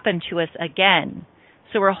ever happen to us again.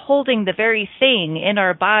 So we're holding the very thing in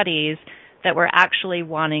our bodies that we're actually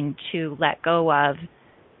wanting to let go of,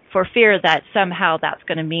 for fear that somehow that's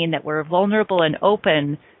going to mean that we're vulnerable and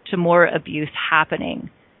open to more abuse happening.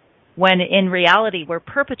 When in reality, we're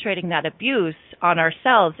perpetrating that abuse on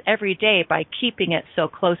ourselves every day by keeping it so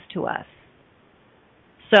close to us.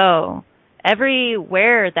 So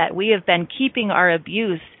everywhere that we have been keeping our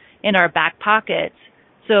abuse in our back pockets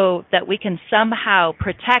so that we can somehow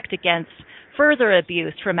protect against further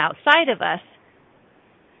abuse from outside of us,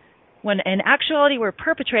 when in actuality we're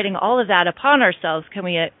perpetrating all of that upon ourselves, can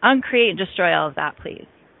we uncreate and destroy all of that, please?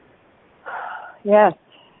 Yes.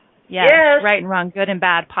 Yes. Right and wrong, good and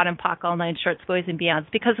bad, pot and pock, all nine shorts, boys and beyonds.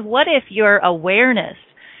 Because what if your awareness,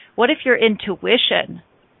 what if your intuition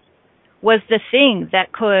was the thing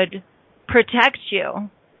that could protect you,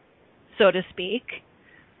 so to speak,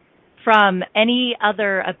 from any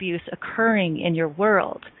other abuse occurring in your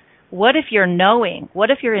world? What if your knowing, what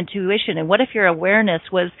if your intuition, and what if your awareness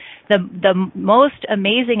was the most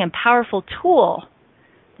amazing and powerful tool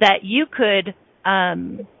that you could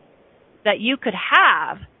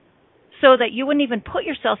have, so that you wouldn't even put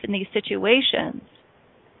yourself in these situations,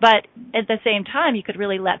 but at the same time you could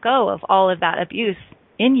really let go of all of that abuse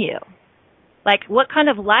in you? Like, what kind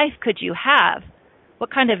of life could you have?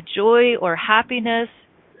 What kind of joy or happiness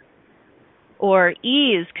or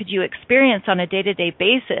ease could you experience on a day-to-day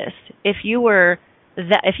basis if you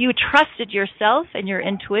trusted yourself and your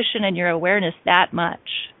intuition and your awareness that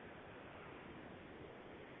much?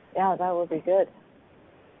 Yeah, that would be good.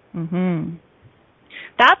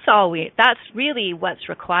 That's really what's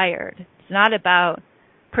required. It's not about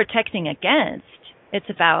protecting against. It's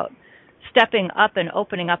about stepping up and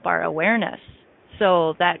opening up our awareness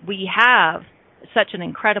so that we have such an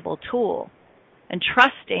incredible tool, and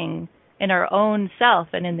trusting in our own self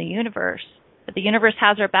and in the universe, that the universe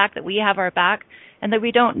has our back, that we have our back, and that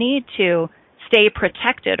we don't need to stay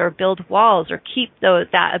protected or build walls or keep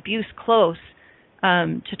that abuse close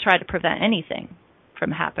to try to prevent anything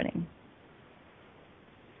from happening.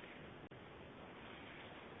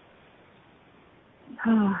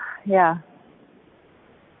 Yeah.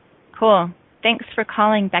 Cool. Thanks for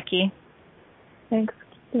calling, Becky. Thanks,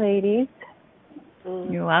 ladies.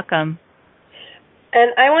 You're welcome.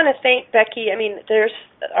 And I want to thank Becky. I mean,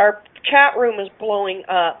 our chat room is blowing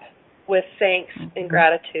up with thanks and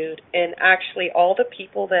gratitude, and actually all the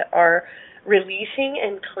people that are releasing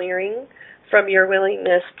and clearing from your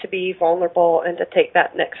willingness to be vulnerable and to take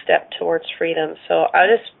that next step towards freedom. So I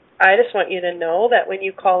just want you to know that when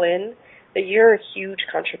you call in, that you're a huge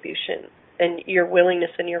contribution, and your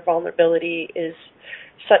willingness and your vulnerability is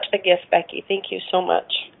such a gift, Becky. Thank you so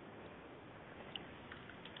much.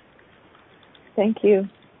 Thank you.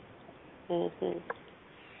 Mm-hmm.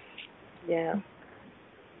 Yeah.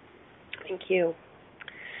 Thank you.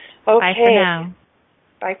 Okay. Bye for now.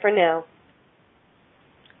 Bye for now.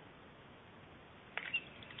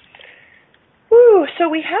 Woo, so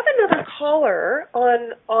we have another caller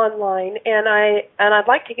online, and I'd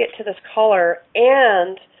like to get to this caller,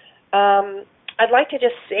 and I'd like to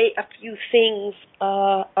just say a few things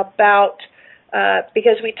about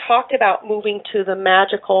because we talked about moving to the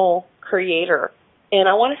magical creator, and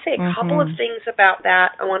I want to say a couple of things about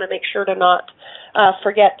that. I want to make sure to not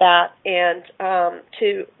forget that, and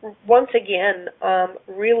to once again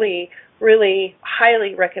really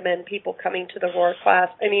highly recommend people coming to the Roar class.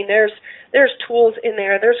 I mean, there's tools in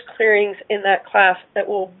there, there's clearings in that class that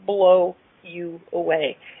will blow you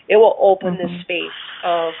away. It will open the space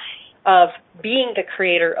of being the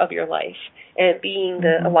creator of your life and being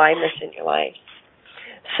the aliveness in your life.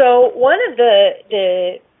 So one of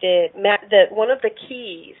one of the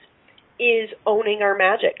keys is owning our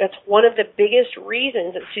magic. That's one of the biggest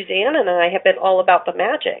reasons that Suzanne and I have been all about the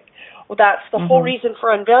magic. Well, that's the whole reason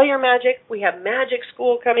for Unveil Your Magic. We have Magic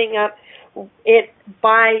School coming up.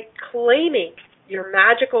 By claiming your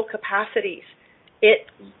magical capacities, it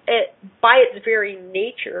by its very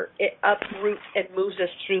nature, it uproots and moves us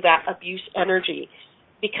through that abuse energy,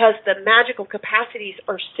 because the magical capacities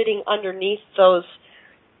are sitting underneath those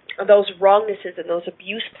wrongnesses and those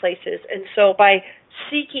abuse places. And so by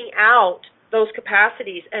seeking out those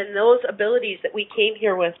capacities and those abilities that we came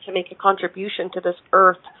here with to make a contribution to this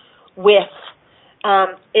earth with,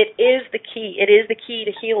 it is the key. It is the key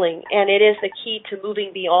to healing, and it is the key to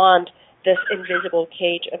moving beyond this invisible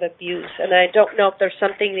cage of abuse. And I don't know if there's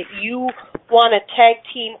something that you want to tag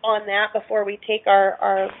team on that before we take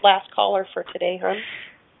our last caller for today, hon.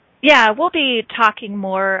 Yeah, we'll be talking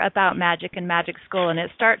more about magic and Magic School, and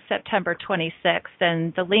it starts September 26th,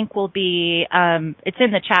 and the link will be, it's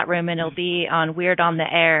in the chat room, and it'll be on Weird on the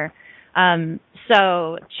Air.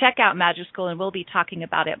 So check out Magic School, and we'll be talking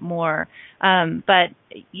about it more. But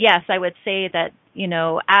yes, I would say that,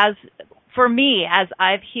 as for me, as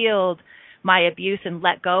I've healed my abuse and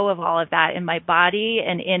let go of all of that in my body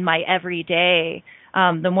and in my everyday,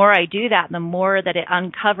 the more I do that, the more that it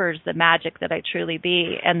uncovers the magic that I truly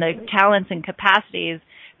be and the talents and capacities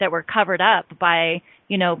that were covered up by,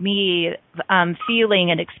 me feeling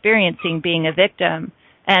and experiencing being a victim.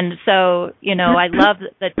 And so, I love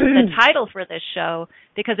the title for this show,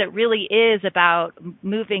 because it really is about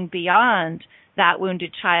moving beyond that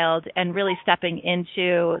wounded child and really stepping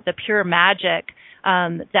into the pure magic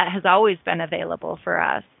that has always been available for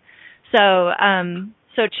us.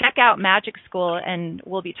 So check out Magic School, and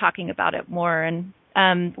we'll be talking about it more. And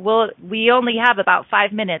we only have about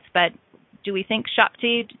 5 minutes, but do we think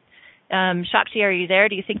Shakti, are you there?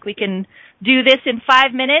 Do you think we can do this in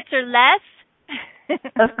 5 minutes or less?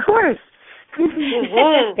 Of course.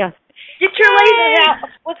 Yes. Get your laser hat.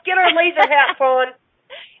 Let's get our laser hats on.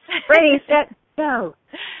 Ready, set, go.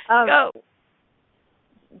 Go.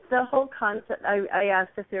 The whole concept, I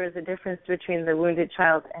asked if there was a difference between the wounded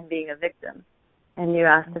child and being a victim. And you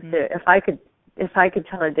asked if I could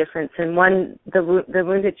tell a difference. And one, the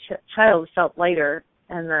wounded child felt lighter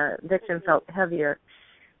and the victim felt heavier.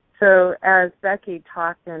 So as Becky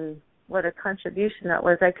talked, and what a contribution that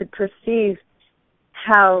was, I could perceive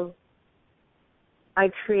how I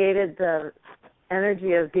created the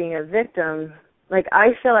energy of being a victim. Like,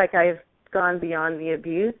 I feel like I've gone beyond the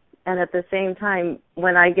abuse, and at the same time,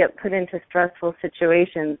 when I get put into stressful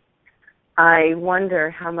situations, I wonder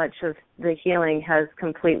how much of the healing has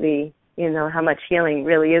completely, how much healing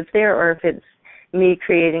really is there, or if it's me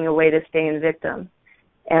creating a way to stay in victim.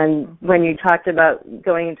 And when you talked about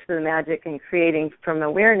going into the magic and creating from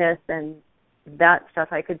awareness and that stuff,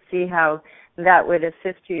 I could see how that would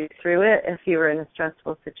assist you through it if you were in a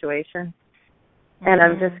stressful situation. And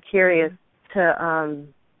I'm just curious to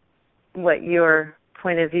what your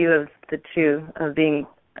point of view of the two, of being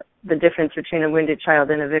the difference between a wounded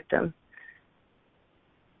child and a victim.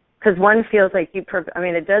 Because one feels like it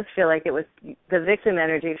does feel like it was, the victim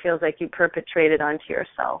energy feels like you perpetrated onto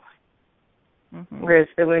yourself. Whereas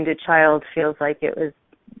the wounded child feels like it was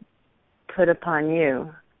put upon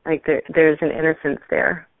you. Like there's an innocence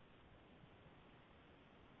there.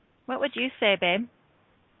 What would you say, babe?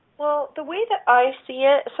 Well, the way that I see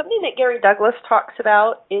it, something that Gary Douglas talks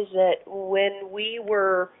about is that when we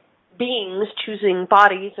were beings choosing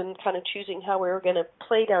bodies and kind of choosing how we were going to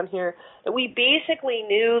play down here, that we basically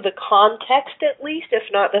knew the context at least, if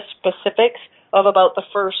not the specifics, of about the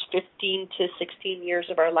first 15 to 16 years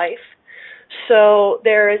of our life. So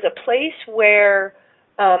there is a place where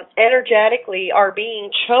energetically our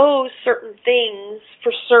being chose certain things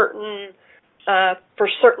for certain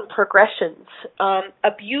progressions.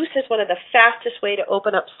 Abuse is one of the fastest way to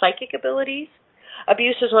open up psychic abilities.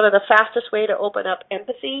 Abuse is one of the fastest way to open up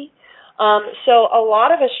empathy. So a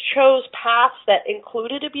lot of us chose paths that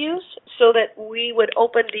included abuse so that we would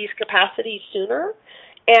open these capacities sooner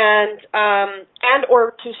and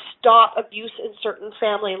or to stop abuse in certain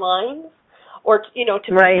family lines, or to be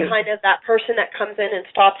kind of that person that comes in and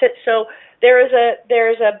stops it. So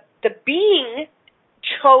the being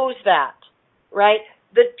chose that. Right?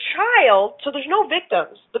 The child, so there's no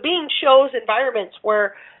victims. The being shows environments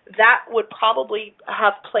where that would probably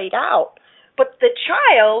have played out. But the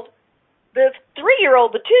child, the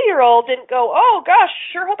 3-year-old, the 2-year-old didn't go, oh gosh,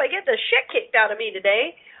 sure hope I get the shit kicked out of me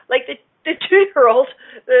today. Like the 2-year-old,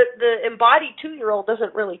 the embodied 2-year-old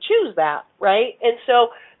doesn't really choose that, right? And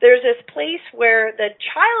so there's this place where the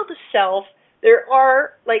child self, there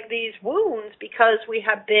are like these wounds because we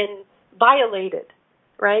have been violated.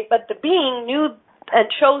 Right? But the being knew and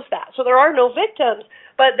chose that. So there are no victims,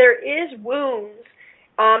 but there is wounds.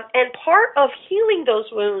 And part of healing those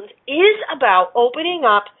wounds is about opening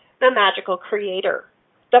up the magical creator.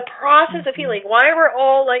 The process of healing, why we're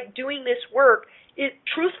all like doing this work, it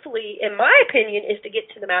truthfully, in my opinion, is to get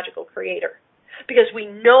to the magical creator. Because we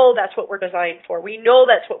know that's what we're designed for. We know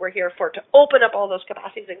that's what we're here for, to open up all those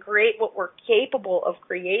capacities and create what we're capable of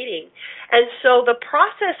creating. And so the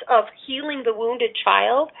process of healing the wounded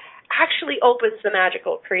child actually opens the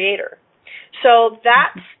magical creator. So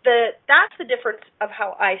that's the difference of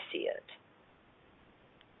how I see it.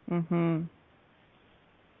 Mhm.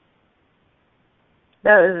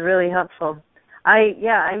 That was really helpful. I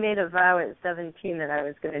made a vow at 17 that I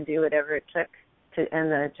was going to do whatever it took to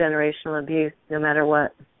end the generational abuse, no matter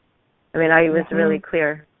what. I mean, I was really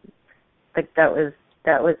clear. Like that was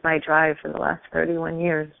my drive for the last 31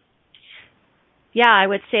 years. Yeah, I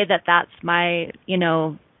would say that that's my,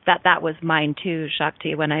 that was mine too,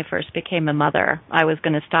 Shakti. When I first became a mother, I was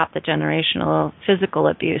going to stop the generational physical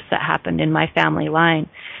abuse that happened in my family line.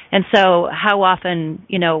 And so how often,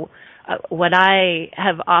 what I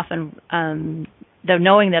have often, the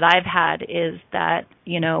knowing that I've had is that,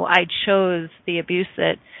 I chose the abuse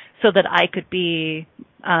so that I could be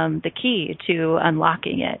the key to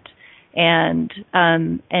unlocking it. And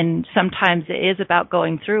sometimes it is about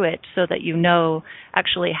going through it so that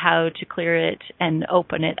actually how to clear it and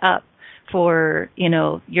open it up for,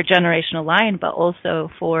 your generational line, but also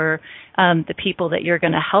for the people that you're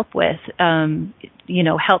going to help with,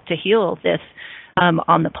 help to heal this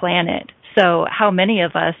on the planet. So how many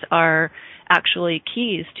of us are actually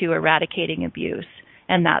keys to eradicating abuse?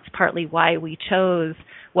 And that's partly why we chose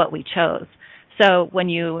what we chose. So when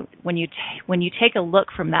you take a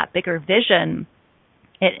look from that bigger vision,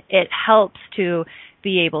 it helps to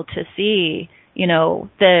be able to see,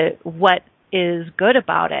 what is good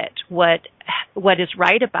about it, what is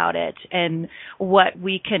right about it, and what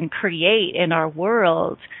we can create in our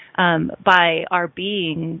world by our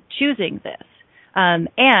being choosing this.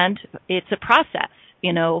 And it's a process,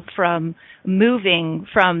 from moving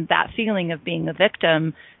from that feeling of being a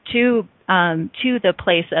victim to the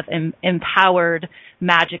place of empowered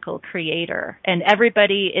magical creator. And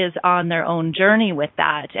everybody is on their own journey with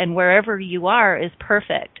that, and wherever you are is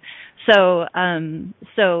perfect. So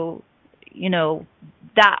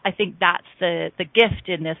that, I think that's the gift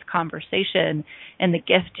in this conversation, and the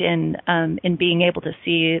gift in being able to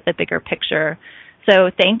see the bigger picture.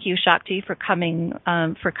 So thank you, Shakti, for coming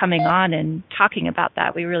on and talking about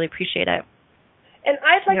that. We really appreciate it. And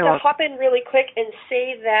I'd like to hop in really quick and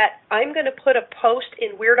say that I'm going to put a post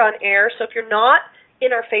in Weird on Air. So if you're not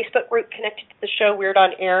in our Facebook group connected to the show Weird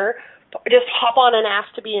on Air, just hop on and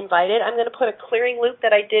ask to be invited. I'm going to put a clearing loop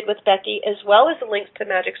that I did with Becky, as well as the links to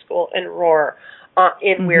Magic School and Roar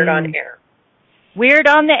in Weird on Air. Weird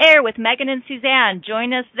on the Air with Megan and Suzanne.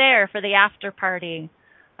 Join us there for the after party.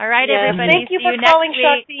 All right, everybody. Thank you for calling,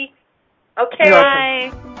 Shakti. Okay.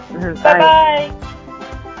 Bye. Bye-bye.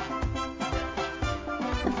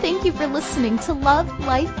 Thank you for listening to Love,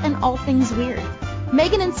 Life, and All Things Weird.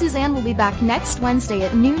 Megan and Suzanne will be back next Wednesday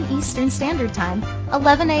at noon Eastern Standard Time,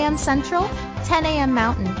 11 a.m. Central, 10 a.m.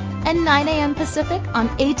 Mountain, and 9 a.m. Pacific on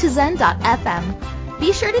A2Zen.fm.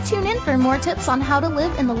 Be sure to tune in for more tips on how to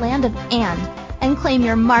live in the land of and claim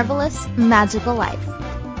your marvelous, magical life.